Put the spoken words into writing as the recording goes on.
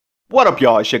What up,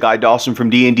 y'all? It's your guy Dawson from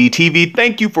D&D TV.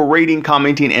 Thank you for rating,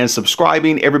 commenting, and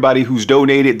subscribing. Everybody who's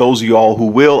donated, those of y'all who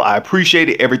will, I appreciate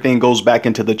it. Everything goes back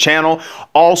into the channel.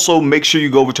 Also, make sure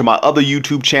you go over to my other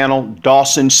YouTube channel,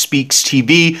 Dawson Speaks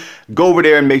TV. Go over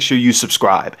there and make sure you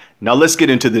subscribe. Now, let's get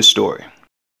into this story.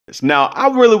 Now, I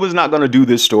really was not going to do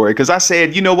this story because I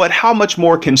said, you know what, how much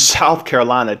more can South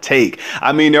Carolina take?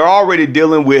 I mean, they're already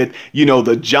dealing with,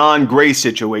 the John Gray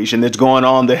situation that's going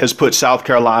on that has put South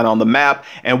Carolina on the map.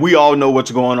 And we all know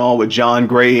what's going on with John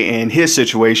Gray and his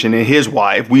situation and his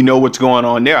wife. We know what's going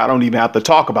on there. I don't even have to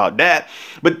talk about that.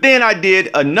 But then I did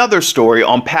another story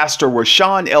on Pastor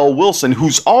Rashawn L. Wilson,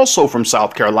 who's also from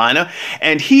South Carolina.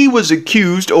 And he was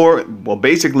accused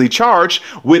basically charged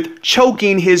with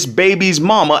choking his baby's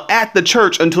mama at the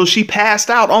church until she passed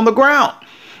out on the ground.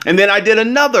 And then I did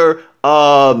another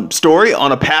story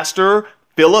on a pastor,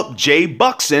 Philip J.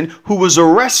 Buxton, who was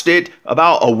arrested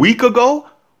about a week ago.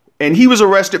 And he was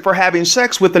arrested for having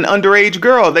sex with an underage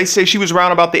girl. They say she was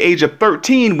around about the age of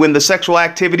 13 when the sexual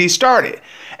activity started.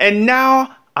 And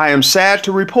now I am sad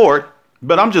to report,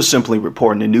 but I'm just simply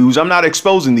reporting the news. I'm not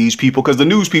exposing these people because the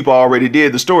news people already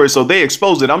did the story, so they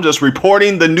exposed it. I'm just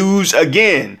reporting the news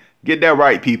again. Get that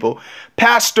right, people.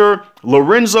 Pastor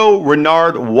Lorenzo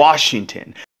Renard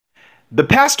Washington. The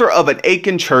pastor of an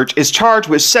Aiken church is charged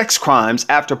with sex crimes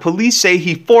after police say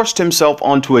he forced himself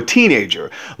onto a teenager.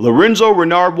 Lorenzo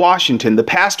Renard Washington, the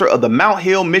pastor of the Mount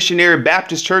Hill Missionary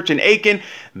Baptist Church in Aiken.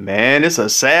 Man, it's a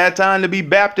sad time to be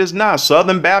Baptist now.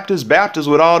 Southern Baptist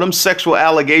with all them sexual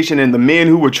allegations and the men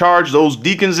who were charged, those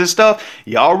deacons and stuff.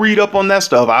 Y'all read up on that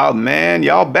stuff. Oh, man,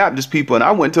 y'all Baptist people. And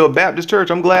I went to a Baptist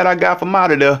church. I'm glad I got from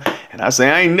out of there. And I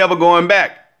say I ain't never going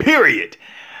back, period.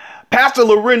 Pastor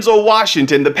Lorenzo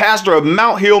Washington, the pastor of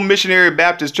Mount Hill Missionary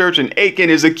Baptist Church in Aiken,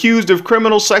 is accused of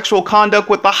criminal sexual conduct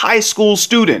with a high school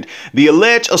student. The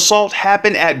alleged assault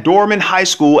happened at Dorman High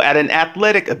School at an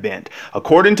athletic event.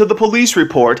 According to the police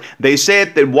report, they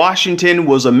said that Washington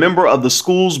was a member of the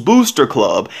school's booster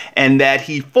club and that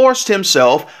he forced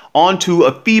himself onto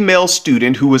a female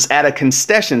student who was at a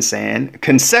concession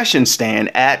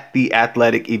stand at the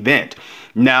athletic event.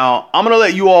 Now, I'm going to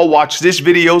let you all watch this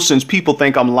video since people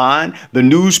think I'm lying. The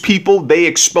news people, they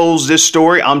exposed this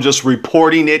story. I'm just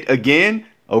reporting it again.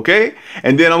 Okay?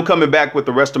 And then I'm coming back with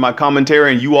the rest of my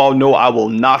commentary, and you all know I will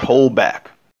not hold back.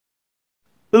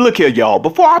 But look here, y'all.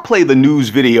 Before I play the news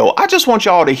video, I just want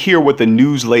y'all to hear what the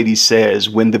news lady says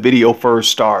when the video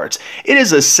first starts. It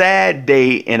is a sad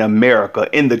day in America,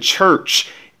 in the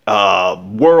church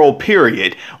world,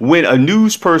 period, when a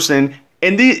news person.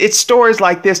 And it's stories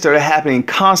like this that are happening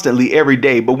constantly every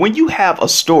day. But when you have a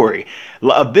story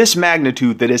of this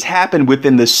magnitude that has happened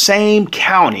within the same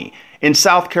county in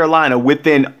South Carolina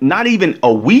within not even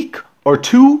a week or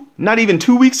two, not even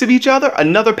 2 weeks of each other,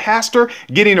 another pastor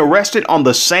getting arrested on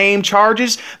the same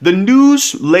charges, the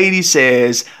news lady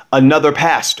says another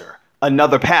pastor.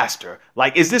 Another pastor.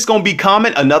 Like, is this going to be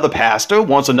common? Another pastor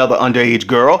wants another underage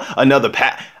girl,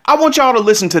 I want y'all to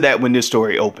listen to that when this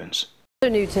story opens.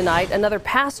 New tonight, another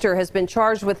pastor has been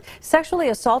charged with sexually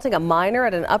assaulting a minor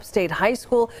at an upstate high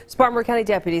school. Spartanburg County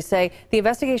deputies say the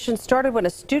investigation started when a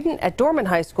student at Dorman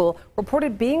High School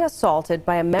reported being assaulted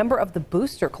by a member of the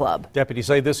Booster Club. Deputies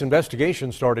say this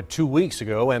investigation started 2 weeks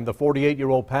ago and the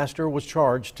 48-year-old pastor was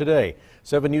charged today.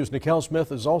 7 News' Nicole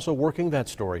Smith is also working that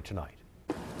story tonight.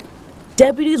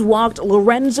 Deputies walked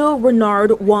Lorenzo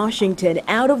Renard Washington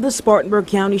out of the Spartanburg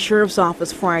County Sheriff's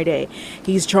Office Friday.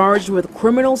 He's charged with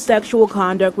criminal sexual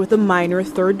conduct with a minor,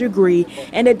 3rd degree,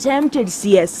 and attempted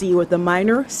CSC with a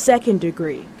minor, 2nd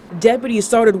degree. Deputies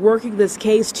started working this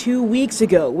case 2 weeks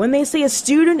ago when they say a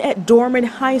student at Dorman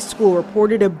High School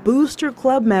reported a Booster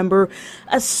Club member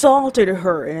assaulted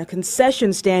her in a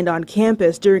concession stand on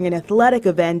campus during an athletic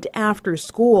event after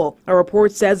school. A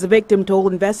report says the victim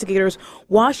told investigators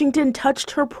Washington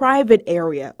touched her private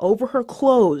area over her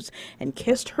clothes and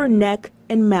kissed her neck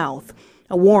and mouth.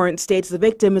 A warrant states the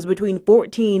victim is between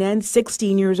 14 and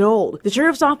 16 years old. The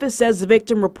sheriff's office says the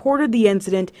victim reported the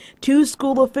incident to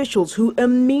school officials who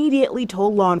immediately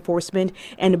told law enforcement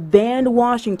and banned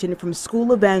Washington from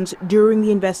school events during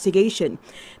the investigation.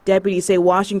 Deputies say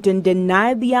Washington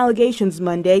denied the allegations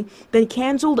Monday, then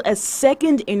canceled a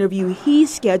second interview he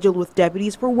scheduled with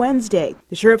deputies for Wednesday.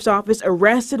 The sheriff's office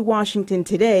arrested Washington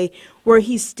today, where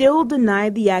he still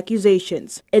denied the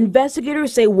accusations.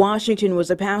 Investigators say Washington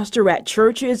was a pastor at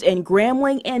churches in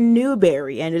Grambling and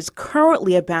Newberry and is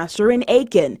currently a pastor in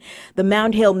Aiken. The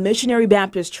Mount Hill Missionary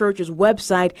Baptist Church's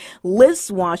website lists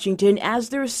Washington as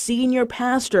their senior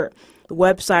pastor. The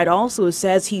website also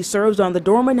says he serves on the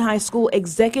Dorman High School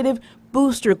Executive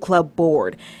Booster Club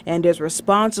board and is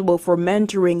responsible for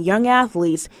mentoring young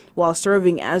athletes while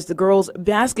serving as the girls'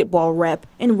 basketball rep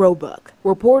in Roebuck.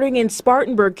 Reporting in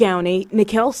Spartanburg County,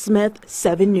 Nikel Smith,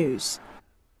 7 News.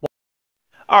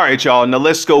 All right, y'all, now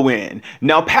let's go in.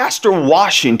 Now, Pastor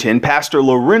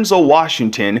Lorenzo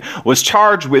Washington, was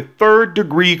charged with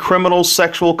third-degree criminal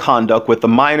sexual conduct with a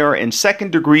minor and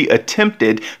second-degree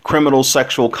attempted criminal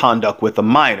sexual conduct with a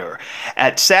minor.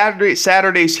 At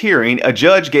Saturday's hearing, a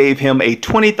judge gave him a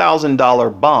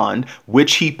 $20,000 bond,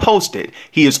 which he posted.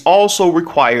 He is also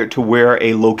required to wear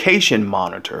a location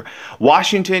monitor.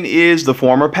 Washington is the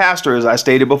former pastor, as I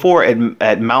stated before,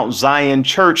 at Mount Zion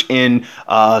Church in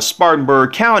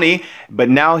Spartanburg County, but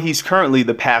now he's currently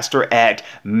the pastor at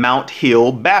Mount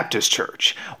Hill Baptist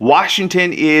Church.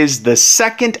 Washington is the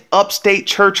second upstate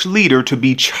church leader to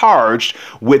be charged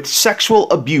with sexual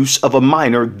abuse of a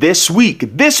minor this week.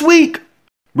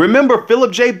 Remember,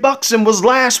 Philip J. Buxton was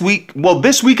last week. Well,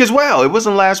 this week as well. It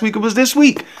wasn't last week. It was this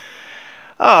week.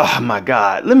 Oh, my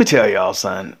God. Let me tell y'all,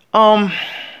 son.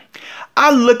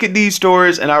 I look at these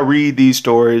stories and I read these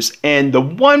stories, and the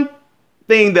one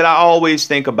thing that I always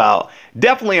think about,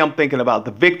 definitely I'm thinking about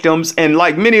the victims. And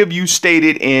like many of you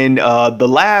stated in the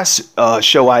last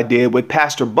show I did with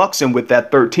Pastor Buxton with that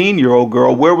 13-year-old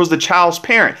girl, where was the child's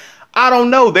parent? I don't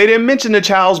know. They didn't mention the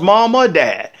child's mom or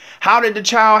dad. How did the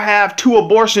child have 2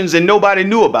 abortions and nobody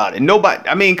knew about it? Nobody.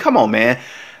 I mean, come on, man.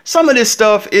 Some of this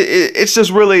stuff, it's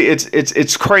just really,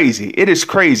 it's crazy. It is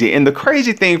crazy. And the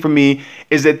crazy thing for me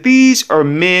is that these are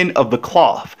men of the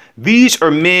cloth. These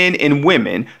are men and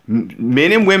women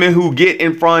who get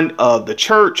in front of the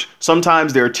church.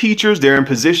 Sometimes they're teachers. They're in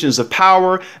positions of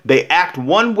power. They act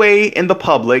one way in the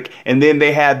public, and then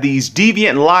they have these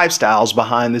deviant lifestyles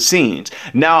behind the scenes.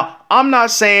 Now, I'm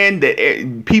not saying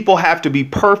that people have to be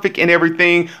perfect in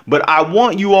everything, but I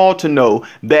want you all to know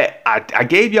that I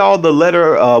gave y'all the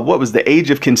letter, what was the age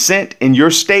of consent in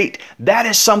your state? That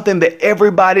is something that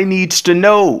everybody needs to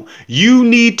know. You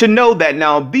need to know that.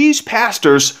 Now, these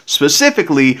pastors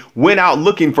specifically went out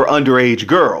looking for underage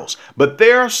girls, but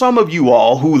there are some of you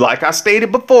all who, like I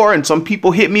stated before, and some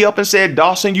people hit me up and said,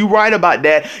 Dawson, you right about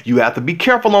that. You have to be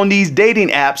careful on these dating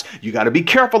apps. You got to be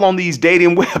careful on these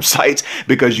dating websites,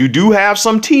 because you do have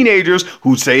some teenagers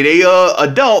who say they are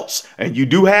adults, and you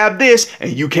do have this,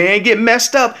 and you can get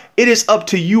messed up. It is up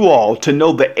to you all to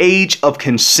know the age of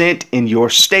consent in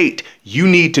your state. You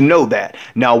need to know that.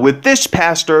 Now, with this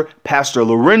pastor, Pastor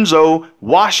Lorenzo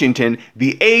Washington,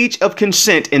 the age of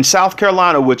consent in South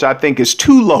Carolina, which I think is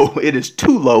too low, it is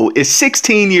too low, is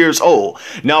 16 years old.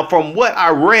 Now, from what I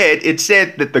read, it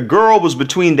said that the girl was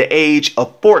between the age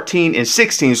of 14 and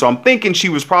 16. So I'm thinking she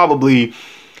was probably,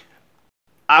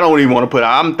 I don't even want to put it.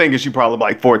 I'm thinking she probably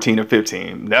like 14 or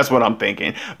 15. That's what I'm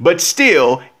thinking. But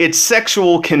still, it's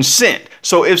sexual consent.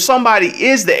 So if somebody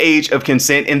is the age of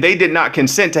consent and they did not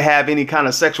consent to have any kind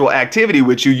of sexual activity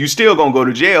with you, you still gonna go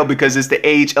to jail, because it's the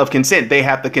age of consent. They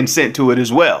have to consent to it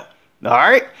as well. All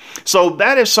right. So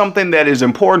that is something that is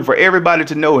important for everybody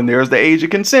to know. And there's the age of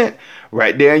consent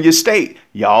right there in your state.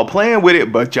 Y'all playing with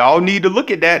it, but y'all need to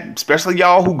look at that, especially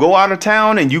y'all who go out of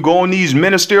town and you go on these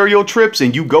ministerial trips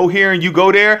and you go here and you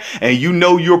go there, and you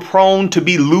know you're prone to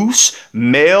be loose,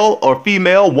 male or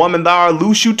female, woman thou art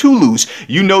loose, you too loose.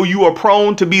 You know you are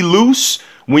prone to be loose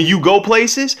when you go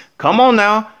places. Come on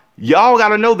now. Y'all got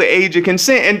to know the age of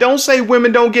consent, and don't say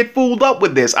women don't get fooled up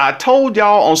with this. I told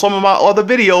y'all on some of my other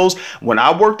videos, when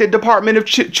I worked at Department of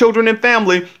Children and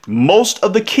Family, most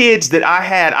of the kids that I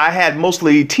had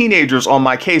mostly teenagers on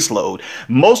my caseload.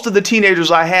 Most of the teenagers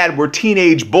I had were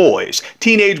teenage boys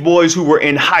who were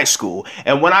in high school.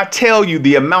 And when I tell you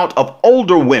the amount of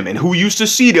older women who used to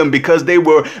see them because they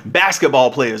were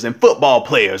basketball players and football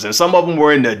players, and some of them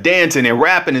were into dancing and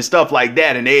rapping and stuff like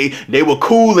that, and they were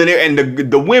cool, and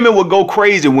the women would go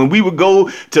crazy. When we would go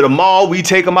to the mall, we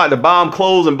take them out to buy them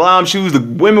clothes and buy them shoes. The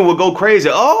women would go crazy.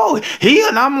 Oh,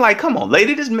 and I'm like, come on,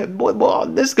 lady,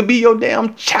 this could be your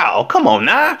damn child. Come on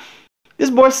now. This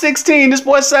boy's 16. This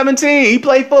boy's 17. He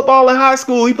played football in high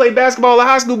school. He played basketball in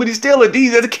high school, but he's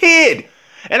a kid.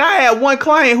 And I had one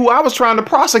client who I was trying to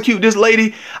prosecute this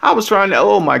lady.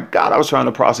 Oh my God, I was trying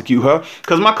to prosecute her.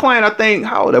 Because my client, I think,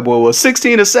 how old that boy was,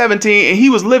 16 or 17. And he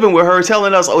was living with her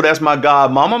telling us, oh, that's my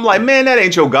godmom. I'm like, man, that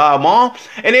ain't your godmom.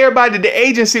 And everybody at the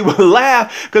agency would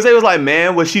laugh because they was like,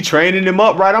 man, was she training him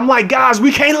up right? I'm like, guys,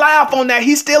 we can't laugh on that.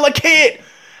 He's still a kid.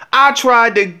 I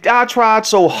tried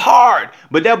so hard,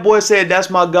 but that boy said, that's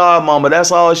my godmama. That's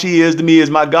all she is to me, is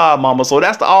my godmama. So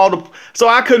so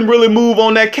I couldn't really move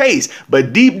on that case.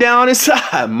 But deep down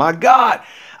inside, my God,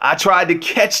 I tried to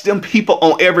catch them people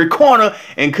on every corner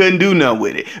and couldn't do nothing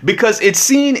with it, because it's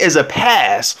seen as a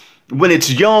pass when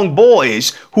it's young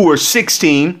boys who are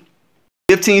 16,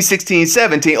 15, 16,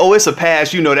 17, oh, it's a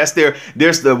pass. You know, there's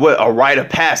the a rite of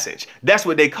passage. That's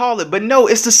what they call it. But no,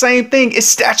 it's the same thing. It's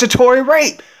statutory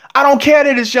rape. I don't care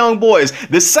that it's young boys.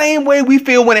 The same way we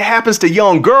feel when it happens to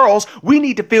young girls, we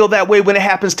need to feel that way when it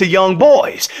happens to young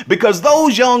boys, because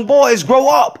those young boys grow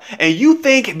up, and you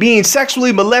think being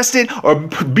sexually molested or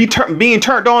being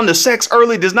turned on to sex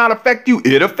early does not affect you.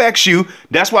 It affects you.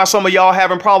 That's why some of y'all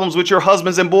having problems with your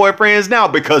husbands and boyfriends now,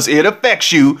 because it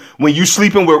affects you when you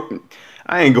sleeping with...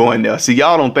 I ain't going there. See,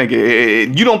 y'all don't think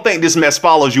you don't think this mess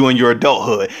follows you in your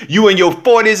adulthood. You in your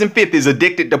 40s and 50s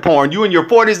addicted to porn. You in your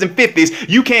 40s and 50s,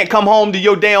 you can't come home to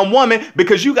your damn woman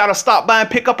because you got to stop by and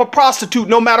pick up a prostitute,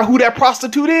 no matter who that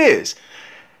prostitute is.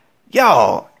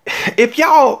 Y'all,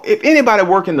 if anybody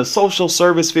work in the social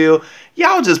service field,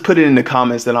 y'all just put it in the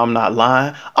comments that I'm not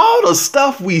lying. All the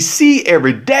stuff we see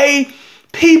every day,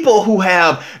 people who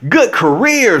have good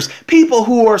careers, people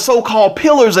who are so-called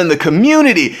pillars in the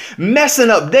community, messing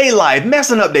up their life,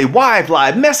 messing up their wife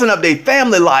life, messing up their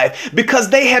family life because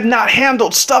they have not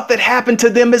handled stuff that happened to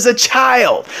them as a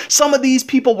child. Some of these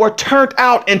people were turned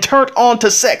out and turned on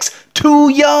to sex too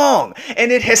young,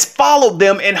 and it has followed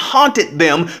them and haunted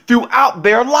them throughout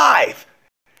their life.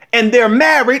 And they're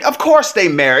married. Of course they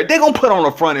married. They're going to put on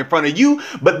a front in front of you,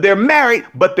 but they're married,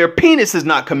 but their penis is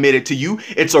not committed to you.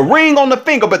 It's a ring on the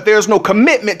finger, but there's no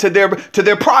commitment to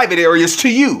their private areas to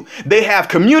you. They have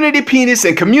community penis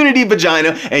and community vagina,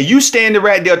 and you standing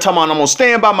right there talking about, I'm going to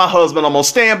stand by my husband, I'm going to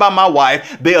stand by my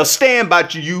wife. They'll stand by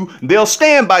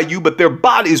you, but their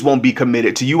bodies won't be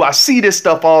committed to you. I see this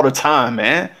stuff all the time,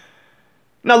 man.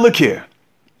 Now look here.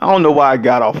 I don't know why I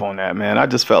got off on that, man. I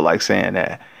just felt like saying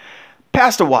that.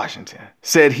 Pastor Washington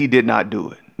said he did not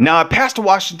do it. Now, if Pastor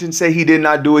Washington said he did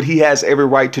not do it, he has every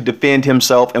right to defend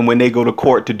himself, and when they go to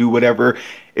court, to do whatever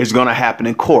is going to happen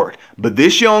in court. But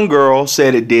this young girl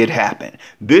said it did happen.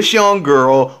 This young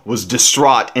girl was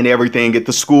distraught and everything at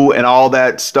the school and all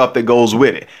that stuff that goes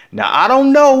with it. Now, I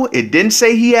don't know. It didn't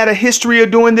say he had a history of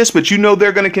doing this, but you know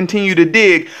they're going to continue to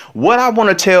dig. What I want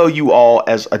to tell you all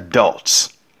as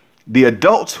adults, the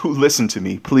adults who listen to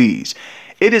me, please,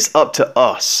 it is up to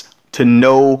us to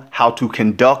know how to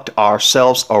conduct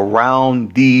ourselves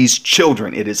around these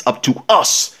children. It is up to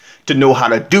us to know how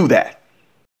to do that.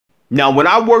 Now, when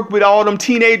I worked with all them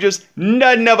teenagers,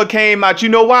 nothing ever came out. You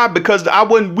know why? Because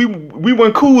we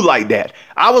weren't cool like that.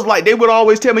 I was like, they would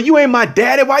always tell me, you ain't my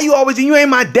daddy. Why you ain't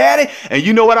my daddy? And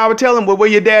you know what I would tell them? Well, where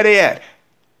your daddy at?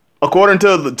 According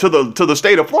to the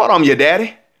state of Florida, I'm your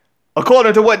daddy.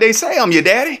 According to what they say, I'm your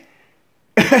daddy.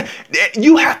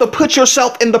 You have to put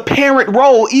yourself in the parent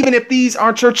role, even if these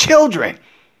aren't your children.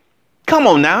 Come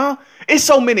on now. It's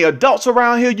so many adults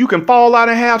around here you can fall out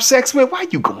and have sex with. Why are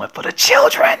you going for the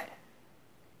children?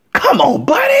 Come on,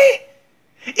 buddy.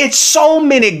 It's so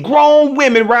many grown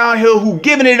women around here who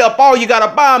giving it up. All you got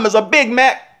to buy them is a Big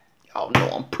Mac. Y'all know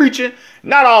I'm preaching.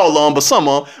 Not all of them, but some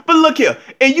of them. But look here,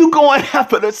 and you going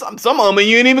after some of them, and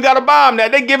you ain't even got to buy them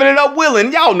that. They giving it up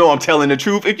willing. Y'all know I'm telling the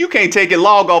truth. If you can't take it,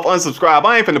 log off, unsubscribe.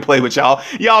 I ain't finna play with y'all.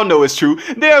 Y'all know it's true.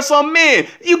 There are some men.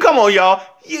 Come on, y'all.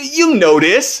 You know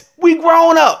this. We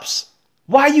grown-ups.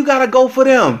 Why you got to go for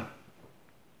them?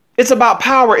 It's about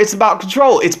power. It's about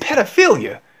control. It's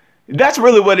pedophilia. That's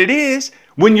really what it is.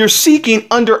 When you're seeking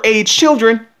underage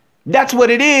children, that's what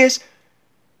it is.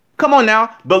 Come on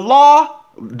now. The law,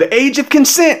 the age of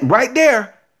consent right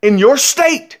there in your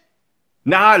state.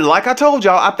 Now, like I told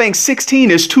y'all, I think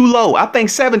 16 is too low. I think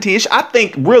 17, I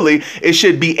think really it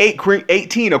should be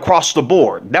 18 across the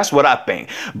board. That's what I think.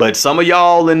 But some of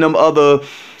y'all in them other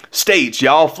states,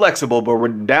 y'all flexible, but we're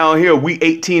down here, we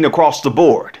 18 across the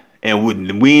board. And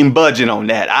we ain't budging on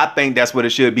that. I think that's what it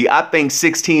should be. I think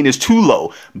 16 is too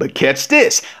low. But catch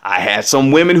this. I had some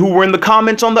women who were in the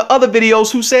comments on the other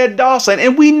videos who said Dawson.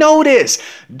 And we know this.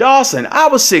 Dawson, I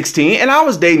was 16 and I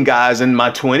was dating guys in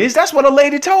my 20s. That's what a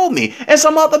lady told me. And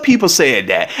some other people said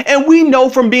that. And we know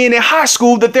from being in high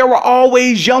school that there were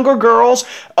always younger girls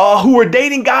who were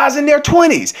dating guys in their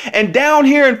 20s. And down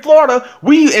here in Florida,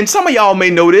 and some of y'all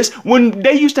may know this, when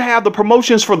they used to have the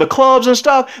promotions for the clubs and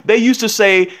stuff, they used to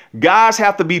say, guys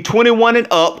have to be 21 and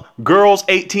up, girls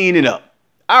 18 and up.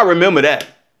 I remember that.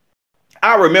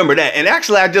 And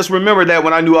actually, I just remembered that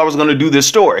when I knew I was going to do this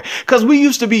story. Because we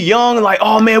used to be young and like,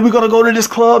 oh, man, we're going to go to this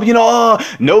club.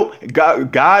 Nope,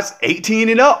 guys 18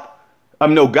 and up.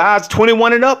 No, guys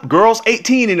 21 and up, girls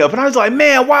 18 and up. And I was like,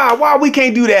 man, why we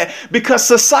can't do that? Because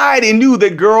society knew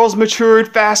that girls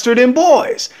matured faster than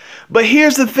boys. But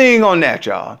here's the thing on that,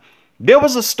 y'all. There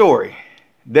was a story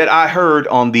that I heard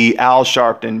on the Al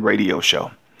Sharpton radio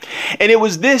show. And it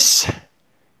was this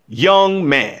young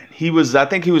man. I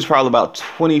think he was probably about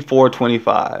 24,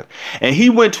 25. And he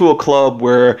went to a club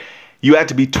where you had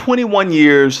to be 21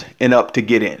 years and up to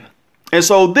get in. And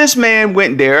so this man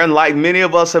went there, and like many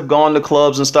of us have gone to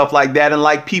clubs and stuff like that, and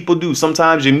like people do,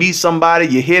 sometimes you meet somebody,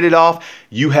 you hit it off,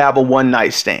 you have a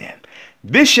one-night stand.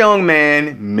 This young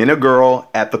man met a girl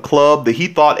at the club that he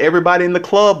thought everybody in the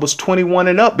club was 21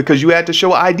 and up because you had to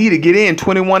show ID to get in,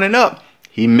 21 and up.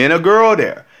 He met a girl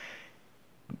there.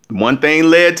 One thing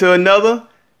led to another.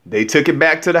 They took it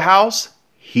back to the house.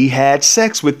 He had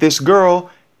sex with this girl.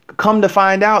 Come to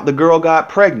find out, the girl got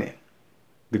pregnant.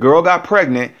 The girl got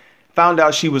pregnant, found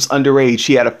out she was underage.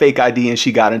 She had a fake ID and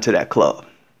she got into that club.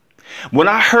 When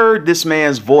I heard this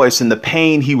man's voice and the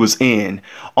pain he was in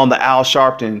on the Al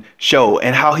Sharpton show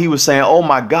and how he was saying, oh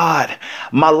my God,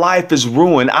 my life is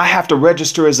ruined. I have to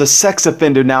register as a sex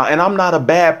offender now and I'm not a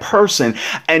bad person.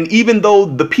 And even though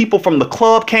the people from the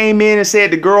club came in and said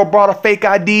the girl brought a fake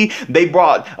ID, they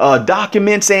brought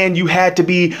documents saying you had to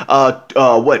be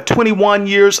 21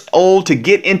 years old to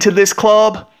get into this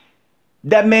club.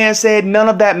 That man said none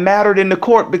of that mattered in the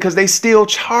court because they still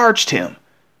charged him.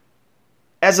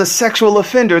 As a sexual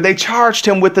offender, they charged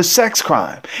him with a sex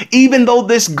crime. Even though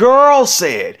this girl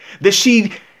said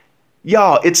that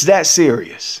y'all, it's that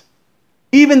serious.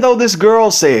 Even though this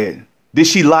girl said that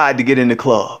she lied to get in the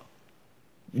club,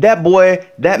 that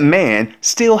man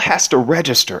still has to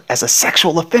register as a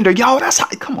sexual offender. Y'all, that's how,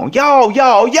 come on, y'all,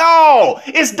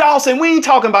 it's Dawson. We ain't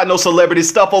talking about no celebrity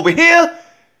stuff over here.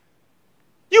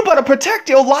 You better protect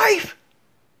your life.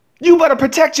 You better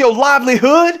protect your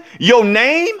livelihood, your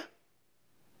name.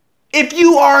 If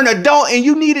you are an adult and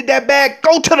you needed that bag,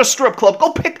 go to the strip club.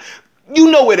 Go pick,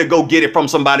 you know where to go get it from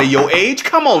somebody your age.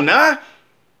 Come on now.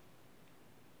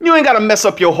 You ain't got to mess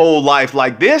up your whole life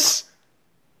like this.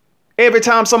 Every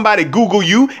time somebody Google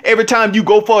you, every time you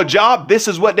go for a job, this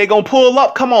is what they going to pull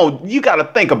up. Come on, you got to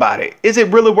think about it. Is it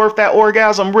really worth that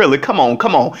orgasm? Really? Come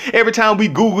on. Every time we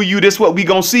Google you, this is what we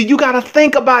going to see. You got to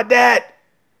think about that.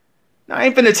 Now, I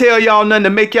ain't finna tell y'all nothing to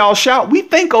make y'all shout. We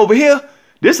think over here.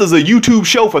 This is a YouTube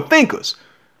show for thinkers.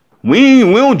 We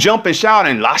don't jump and shout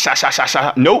and la sha sha sha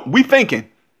sha. Nope, we thinking.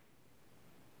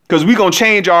 Because we going to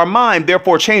change our mind,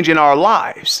 therefore changing our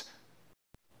lives.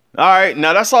 All right,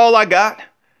 now that's all I got.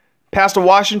 Pastor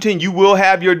Washington, you will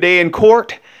have your day in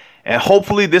court. And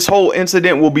hopefully this whole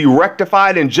incident will be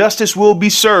rectified and justice will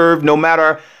be served no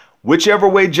matter whichever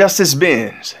way justice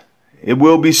bends. It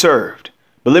will be served.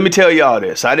 But let me tell y'all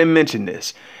this. I didn't mention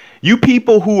this. You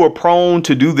people who are prone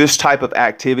to do this type of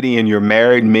activity and you're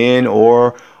married men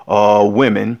or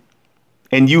women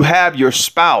and you have your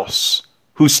spouse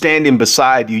who's standing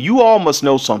beside you, you all must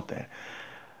know something.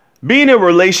 Being in a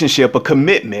relationship, a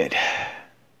commitment,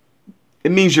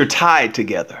 it means you're tied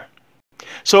together.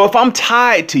 So if I'm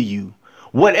tied to you,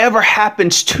 whatever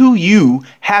happens to you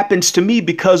happens to me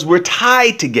because we're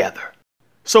tied together.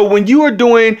 So when you are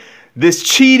doing this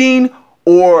cheating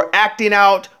or acting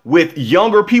out with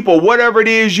younger people, whatever it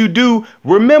is you do,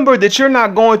 remember that you're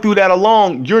not going through that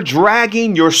alone. You're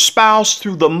dragging your spouse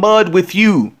through the mud with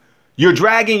you. You're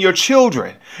dragging your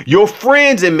children, your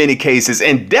friends in many cases,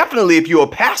 and definitely if you're a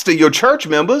pastor, your church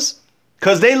members,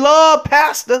 because they love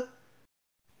pastor.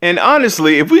 And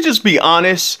honestly, if we just be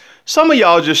honest, some of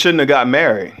y'all just shouldn't have got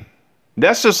married.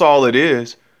 That's just all it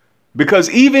is. Because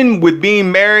even with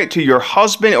being married to your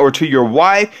husband or to your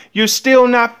wife, you're still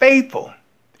not faithful.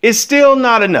 It's still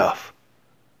not enough.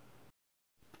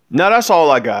 Now that's all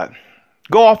I got.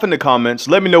 Go off in the comments.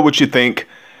 Let me know what you think.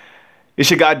 It's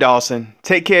your guy Dawson.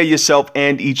 Take care of yourself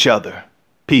and each other.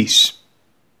 Peace.